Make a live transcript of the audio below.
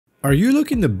Are you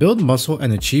looking to build muscle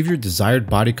and achieve your desired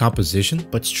body composition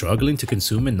but struggling to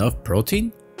consume enough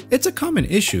protein? It's a common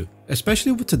issue,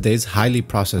 especially with today's highly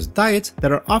processed diets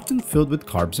that are often filled with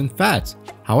carbs and fats.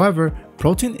 However,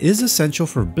 protein is essential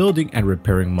for building and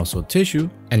repairing muscle tissue,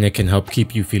 and it can help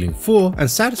keep you feeling full and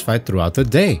satisfied throughout the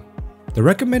day. The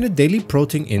recommended daily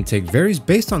protein intake varies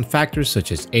based on factors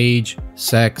such as age,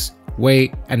 sex,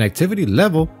 weight, and activity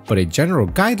level, but a general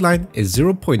guideline is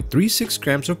 0.36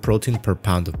 grams of protein per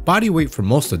pound of body weight for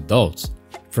most adults.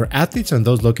 For athletes and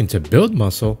those looking to build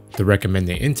muscle, the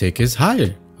recommended intake is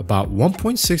higher, about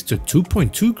 1.6 to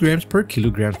 2.2 grams per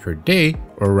kilogram per day,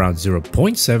 or around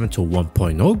 0.7 to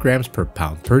 1.0 grams per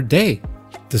pound per day.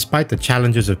 Despite the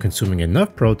challenges of consuming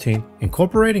enough protein,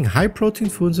 incorporating high protein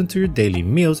foods into your daily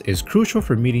meals is crucial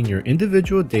for meeting your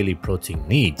individual daily protein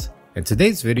needs. In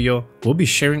today's video, we'll be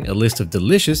sharing a list of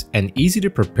delicious and easy to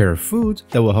prepare foods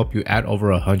that will help you add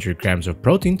over 100 grams of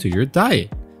protein to your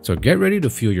diet. So get ready to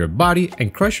fuel your body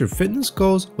and crush your fitness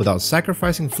goals without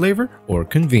sacrificing flavor or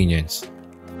convenience.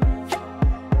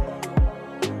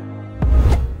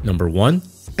 Number 1.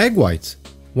 Egg whites.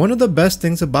 One of the best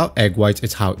things about egg whites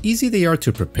is how easy they are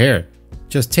to prepare.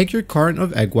 Just take your carton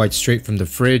of egg whites straight from the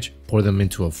fridge, pour them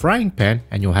into a frying pan,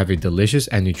 and you'll have a delicious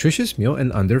and nutritious meal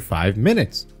in under 5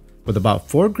 minutes. With about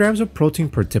 4 grams of protein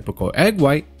per typical egg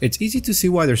white, it's easy to see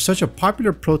why they're such a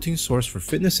popular protein source for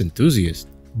fitness enthusiasts.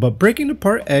 But breaking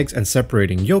apart eggs and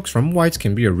separating yolks from whites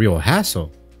can be a real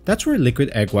hassle. That's where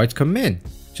liquid egg whites come in.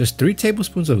 Just 3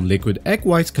 tablespoons of liquid egg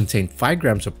whites contain 5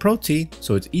 grams of protein,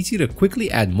 so it's easy to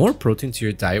quickly add more protein to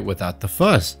your diet without the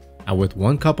fuss. And with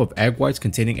 1 cup of egg whites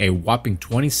containing a whopping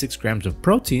 26 grams of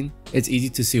protein, it's easy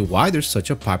to see why they're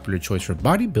such a popular choice for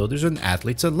bodybuilders and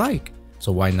athletes alike.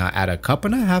 So why not add a cup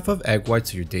and a half of egg whites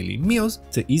to your daily meals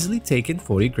to easily take in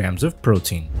 40 grams of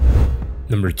protein.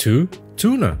 Number 2.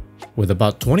 Tuna. With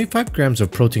about 25 grams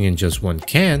of protein in just 1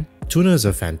 can, tuna is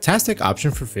a fantastic option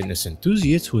for fitness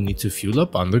enthusiasts who need to fuel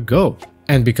up on the go.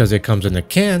 And because it comes in a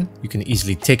can, you can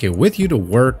easily take it with you to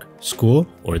work, school,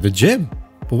 or the gym.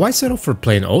 But why settle for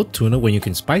plain old tuna when you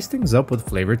can spice things up with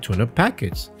flavored tuna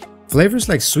packets? Flavors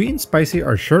like sweet and spicy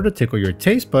are sure to tickle your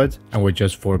taste buds, and with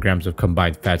just 4 grams of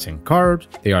combined fats and carbs,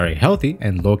 they are a healthy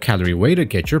and low-calorie way to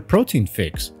get your protein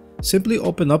fix. Simply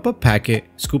open up a packet,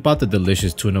 scoop out the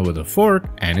delicious tuna with a fork,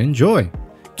 and enjoy.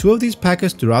 2 of these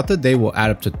packets throughout the day will add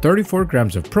up to 34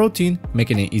 grams of protein,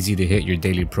 making it easy to hit your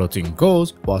daily protein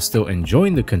goals while still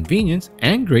enjoying the convenience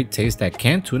and great taste that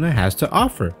canned tuna has to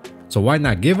offer. So why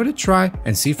not give it a try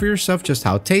and see for yourself just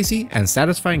how tasty and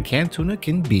satisfying canned tuna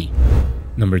can be.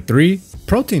 Number 3.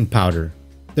 Protein powder.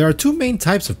 There are 2 main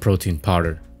types of protein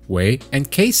powder, whey and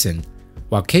casein.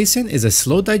 While casein is a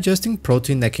slow digesting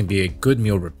protein that can be a good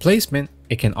meal replacement,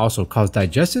 it can also cause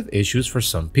digestive issues for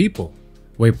some people.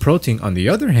 Whey protein, on the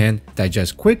other hand,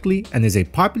 digests quickly and is a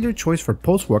popular choice for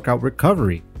post-workout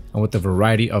recovery. And with a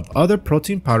variety of other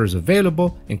protein powders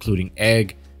available, including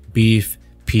egg, beef,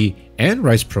 pea, and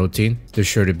rice protein, there's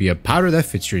sure to be a powder that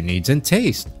fits your needs and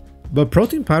taste. But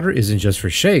protein powder isn't just for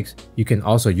shakes. You can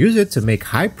also use it to make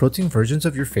high protein versions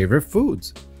of your favorite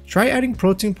foods. Try adding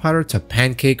protein powder to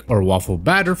pancake or waffle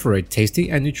batter for a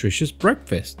tasty and nutritious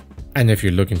breakfast. And if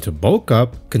you're looking to bulk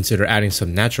up, consider adding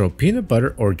some natural peanut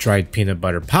butter or dried peanut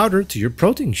butter powder to your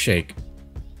protein shake.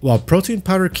 While protein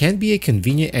powder can be a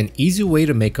convenient and easy way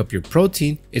to make up your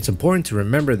protein, it's important to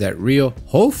remember that real,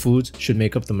 whole foods should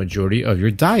make up the majority of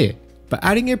your diet. But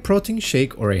adding a protein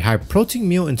shake or a high protein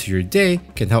meal into your day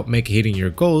can help make hitting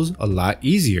your goals a lot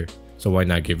easier. So why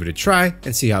not give it a try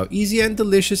and see how easy and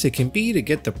delicious it can be to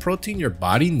get the protein your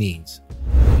body needs.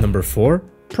 Number 4.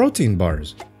 Protein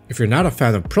bars. If you're not a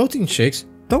fan of protein shakes,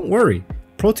 don't worry.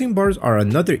 Protein bars are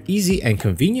another easy and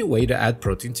convenient way to add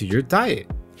protein to your diet.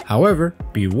 However,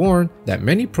 be warned that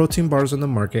many protein bars on the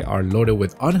market are loaded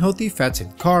with unhealthy fats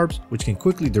and carbs, which can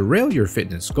quickly derail your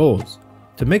fitness goals.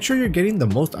 To make sure you're getting the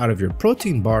most out of your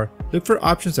protein bar, look for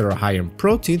options that are high in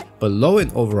protein but low in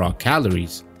overall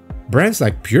calories. Brands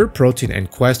like Pure Protein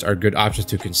and Quest are good options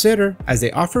to consider, as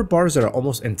they offer bars that are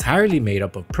almost entirely made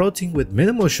up of protein with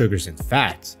minimal sugars and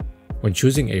fats. When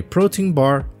choosing a protein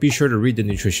bar, be sure to read the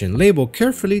nutrition label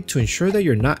carefully to ensure that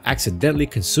you're not accidentally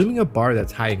consuming a bar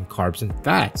that's high in carbs and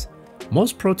fats.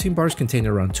 Most protein bars contain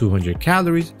around 200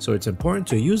 calories, so it's important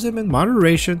to use them in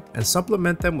moderation and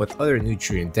supplement them with other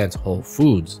nutrient-dense whole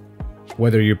foods.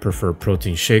 Whether you prefer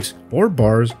protein shakes or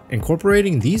bars,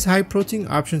 incorporating these high protein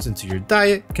options into your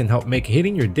diet can help make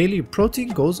hitting your daily protein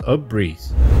goals a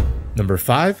breeze. Number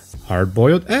 5.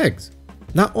 Hard-boiled eggs.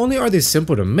 Not only are they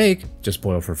simple to make, just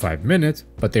boil for 5 minutes,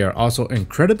 but they are also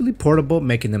incredibly portable,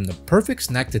 making them the perfect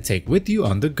snack to take with you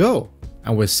on the go.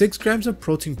 And with 6 grams of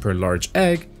protein per large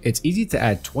egg, it's easy to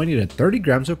add 20 to 30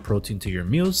 grams of protein to your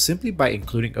meals simply by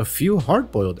including a few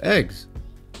hard-boiled eggs.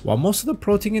 While most of the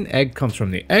protein in egg comes from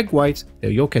the egg whites,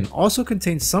 the yolk can also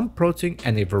contain some protein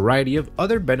and a variety of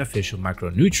other beneficial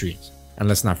micronutrients. And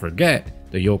let's not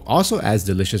forget, the yolk also adds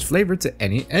delicious flavor to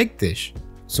any egg dish.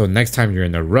 So next time you're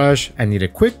in a rush and need a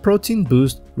quick protein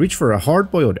boost, reach for a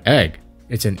hard-boiled egg.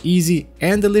 It's an easy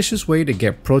and delicious way to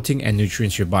get protein and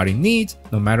nutrients your body needs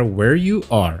no matter where you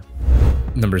are.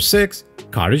 Number 6.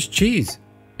 Cottage cheese.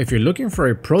 If you're looking for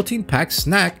a protein-packed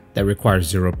snack that requires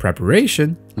zero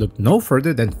preparation, look no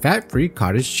further than fat-free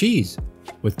cottage cheese.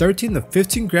 With 13 to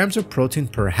 15 grams of protein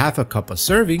per half a cup a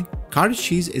serving, cottage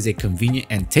cheese is a convenient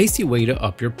and tasty way to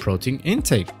up your protein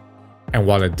intake. And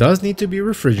while it does need to be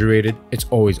refrigerated, it's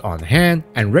always on hand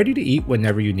and ready to eat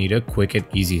whenever you need a quick and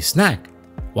easy snack.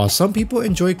 While some people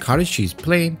enjoy cottage cheese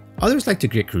plain, others like to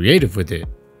get creative with it.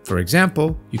 For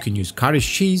example, you can use cottage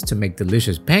cheese to make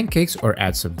delicious pancakes or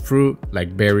add some fruit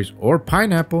like berries or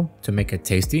pineapple to make a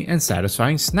tasty and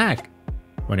satisfying snack.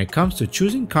 When it comes to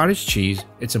choosing cottage cheese,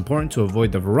 it's important to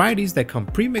avoid the varieties that come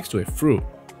pre-mixed with fruit.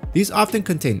 These often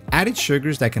contain added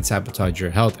sugars that can sabotage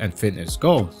your health and fitness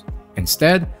goals.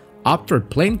 Instead, opt for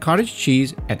plain cottage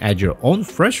cheese and add your own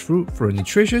fresh fruit for a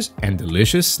nutritious and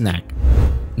delicious snack.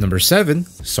 Number 7.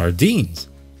 Sardines.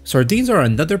 Sardines are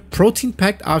another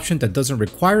protein-packed option that doesn't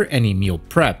require any meal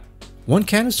prep. 1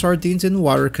 can of sardines in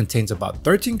water contains about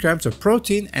 13 grams of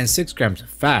protein and 6 grams of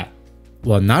fat.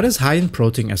 While not as high in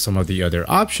protein as some of the other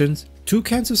options, 2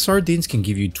 cans of sardines can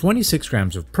give you 26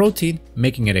 grams of protein,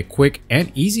 making it a quick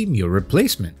and easy meal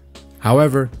replacement.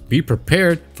 However, be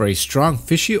prepared for a strong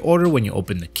fishy odor when you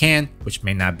open the can, which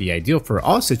may not be ideal for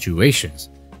all situations.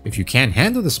 If you can't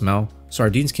handle the smell,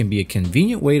 sardines can be a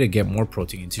convenient way to get more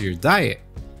protein into your diet.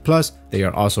 Plus, they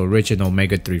are also rich in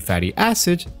omega-3 fatty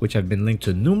acids, which have been linked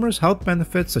to numerous health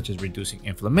benefits such as reducing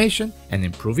inflammation and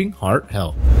improving heart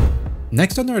health.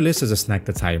 Next on our list is a snack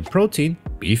that's high in protein,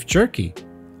 beef jerky.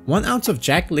 1 ounce of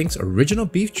Jack Link's original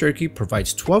beef jerky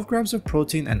provides 12 grams of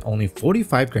protein and only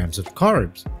 45 grams of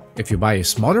carbs. If you buy a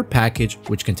smaller package,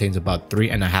 which contains about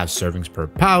 3.5 servings per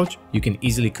pouch, you can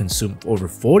easily consume over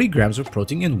 40 grams of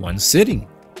protein in one sitting.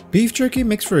 Beef jerky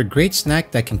makes for a great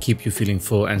snack that can keep you feeling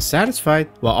full and satisfied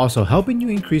while also helping you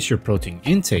increase your protein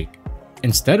intake.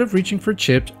 Instead of reaching for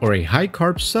chips or a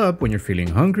high-carb sub when you're feeling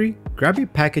hungry, grab a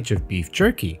package of beef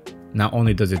jerky. Not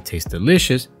only does it taste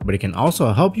delicious, but it can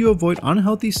also help you avoid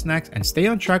unhealthy snacks and stay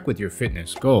on track with your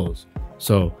fitness goals.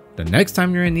 So, the next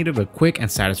time you're in need of a quick and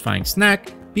satisfying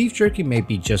snack, beef jerky may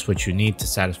be just what you need to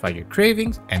satisfy your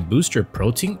cravings and boost your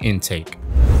protein intake.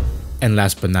 And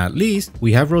last but not least,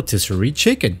 we have rotisserie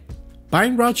chicken.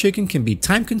 Buying raw chicken can be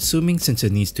time consuming since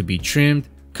it needs to be trimmed,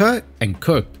 cut, and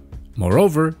cooked.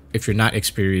 Moreover, if you're not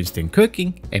experienced in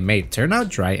cooking, it may turn out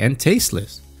dry and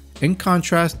tasteless. In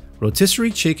contrast,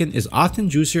 rotisserie chicken is often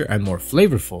juicier and more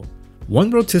flavorful. 1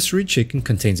 rotisserie chicken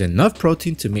contains enough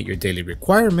protein to meet your daily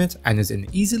requirements and is an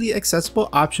easily accessible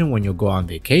option when you go on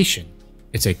vacation.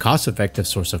 It's a cost-effective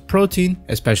source of protein,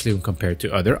 especially when compared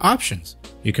to other options.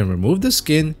 You can remove the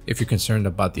skin if you're concerned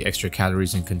about the extra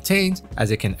calories it contains,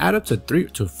 as it can add up to 3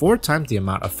 to 4 times the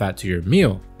amount of fat to your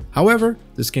meal. However,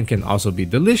 the skin can also be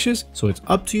delicious, so it's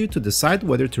up to you to decide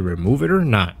whether to remove it or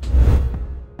not.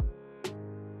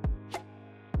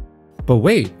 But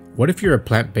wait, what if you're a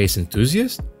plant-based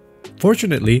enthusiast?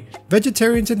 Fortunately,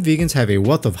 vegetarians and vegans have a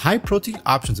wealth of high-protein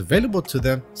options available to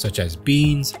them, such as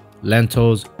beans,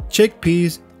 lentils,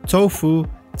 chickpeas, tofu,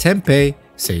 tempeh,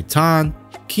 seitan,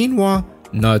 quinoa,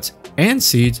 nuts, and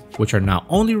seeds, which are not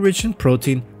only rich in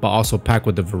protein but also packed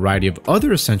with a variety of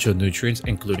other essential nutrients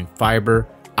including fiber,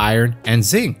 iron, and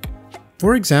zinc.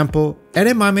 For example,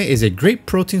 edamame is a great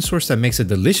protein source that makes a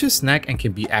delicious snack and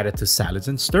can be added to salads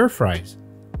and stir-fries.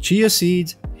 Chia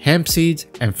seeds, hemp seeds,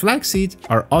 and flax seeds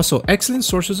are also excellent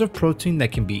sources of protein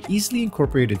that can be easily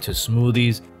incorporated into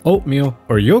smoothies, oatmeal,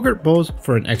 or yogurt bowls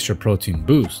for an extra protein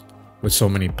boost. With so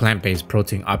many plant-based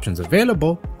protein options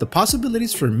available, the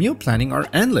possibilities for meal planning are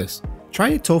endless. Try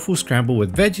a tofu scramble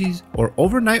with veggies or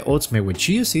overnight oats made with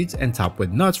chia seeds and topped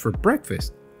with nuts for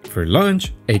breakfast. For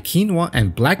lunch, a quinoa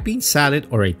and black bean salad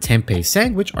or a tempeh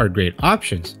sandwich are great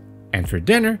options. And for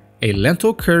dinner, a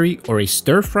lentil curry or a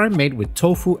stir-fry made with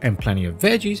tofu and plenty of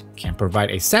veggies can provide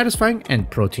a satisfying and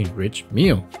protein-rich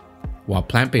meal. While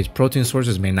plant-based protein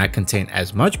sources may not contain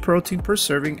as much protein per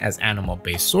serving as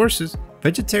animal-based sources,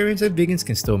 vegetarians and vegans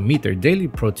can still meet their daily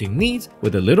protein needs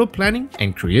with a little planning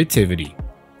and creativity.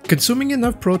 Consuming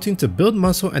enough protein to build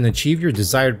muscle and achieve your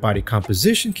desired body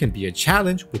composition can be a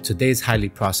challenge with today's highly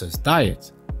processed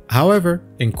diets. However,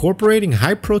 incorporating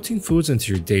high protein foods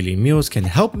into your daily meals can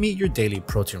help meet your daily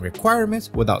protein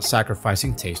requirements without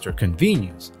sacrificing taste or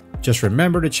convenience. Just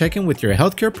remember to check in with your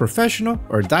healthcare professional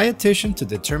or dietitian to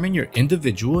determine your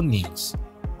individual needs.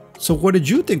 So what did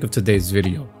you think of today's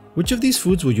video? Which of these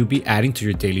foods will you be adding to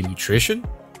your daily nutrition?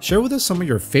 Share with us some of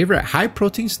your favorite high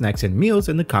protein snacks and meals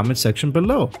in the comment section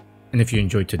below. And if you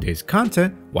enjoyed today's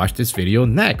content, watch this video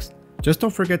next. Just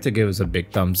don't forget to give us a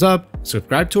big thumbs up,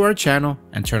 subscribe to our channel,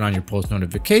 and turn on your post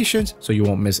notifications so you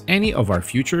won't miss any of our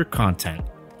future content.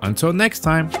 Until next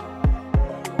time.